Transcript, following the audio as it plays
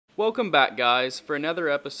Welcome back, guys, for another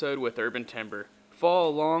episode with Urban Timber. Follow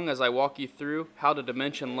along as I walk you through how to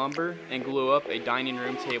dimension lumber and glue up a dining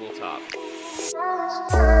room tabletop.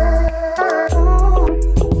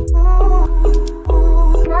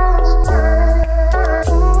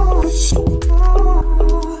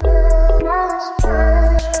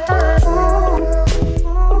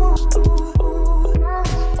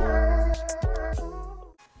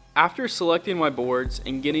 After selecting my boards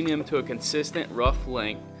and getting them to a consistent rough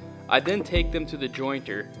length, I then take them to the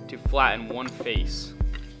jointer to flatten one face.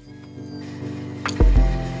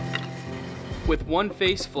 With one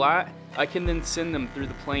face flat, I can then send them through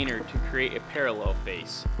the planer to create a parallel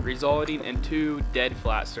face, resulting in two dead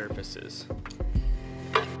flat surfaces.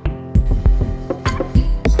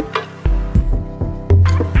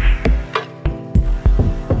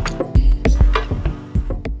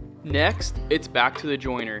 Next, it's back to the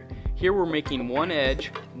jointer. Here we're making one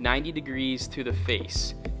edge 90 degrees to the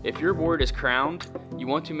face. If your board is crowned, you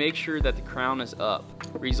want to make sure that the crown is up,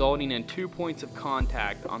 resulting in 2 points of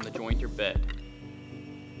contact on the jointer bed.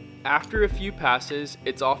 After a few passes,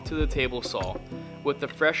 it's off to the table saw. With the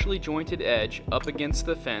freshly jointed edge up against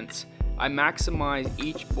the fence, I maximize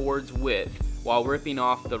each board's width while ripping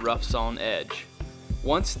off the rough sawn edge.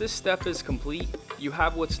 Once this step is complete, you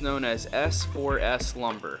have what's known as S4S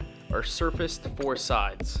lumber, or surfaced four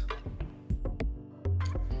sides.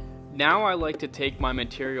 Now I like to take my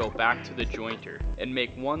material back to the jointer and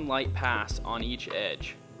make one light pass on each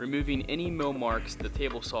edge, removing any mill marks the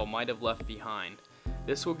table saw might have left behind.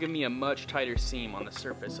 This will give me a much tighter seam on the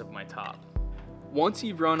surface of my top. Once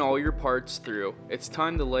you've run all your parts through, it's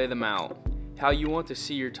time to lay them out, how you want to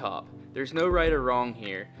see your top. There's no right or wrong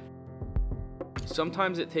here.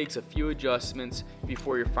 Sometimes it takes a few adjustments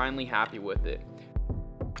before you're finally happy with it.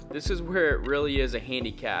 This is where it really is a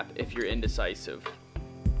handicap if you're indecisive.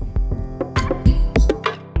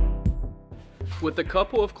 With a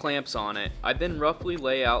couple of clamps on it, I then roughly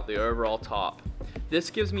lay out the overall top. This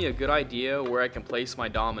gives me a good idea where I can place my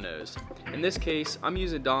dominoes. In this case, I'm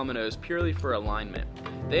using dominoes purely for alignment.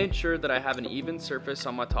 They ensure that I have an even surface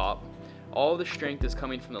on my top. All the strength is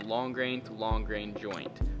coming from the long grain to long grain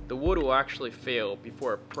joint. The wood will actually fail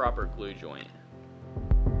before a proper glue joint.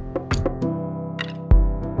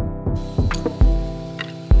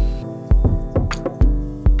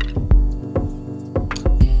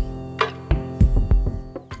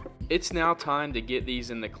 It's now time to get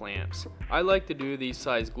these in the clamps. I like to do these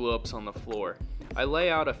size glue ups on the floor. I lay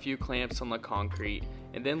out a few clamps on the concrete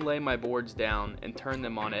and then lay my boards down and turn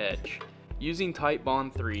them on edge. Using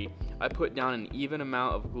Titebond 3, I put down an even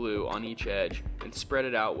amount of glue on each edge and spread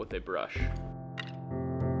it out with a brush.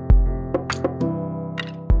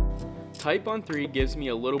 Titebond 3 gives me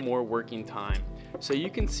a little more working time, so you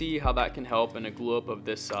can see how that can help in a glue up of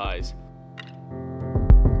this size.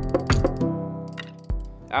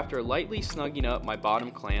 After lightly snugging up my bottom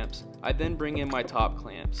clamps, I then bring in my top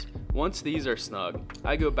clamps. Once these are snug,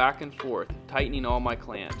 I go back and forth, tightening all my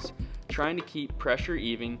clamps, trying to keep pressure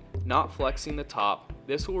even, not flexing the top.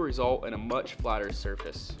 This will result in a much flatter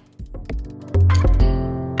surface.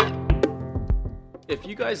 If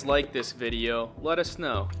you guys like this video, let us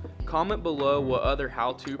know. Comment below what other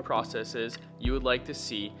how-to processes you would like to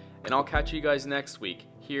see, and I'll catch you guys next week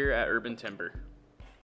here at Urban Timber.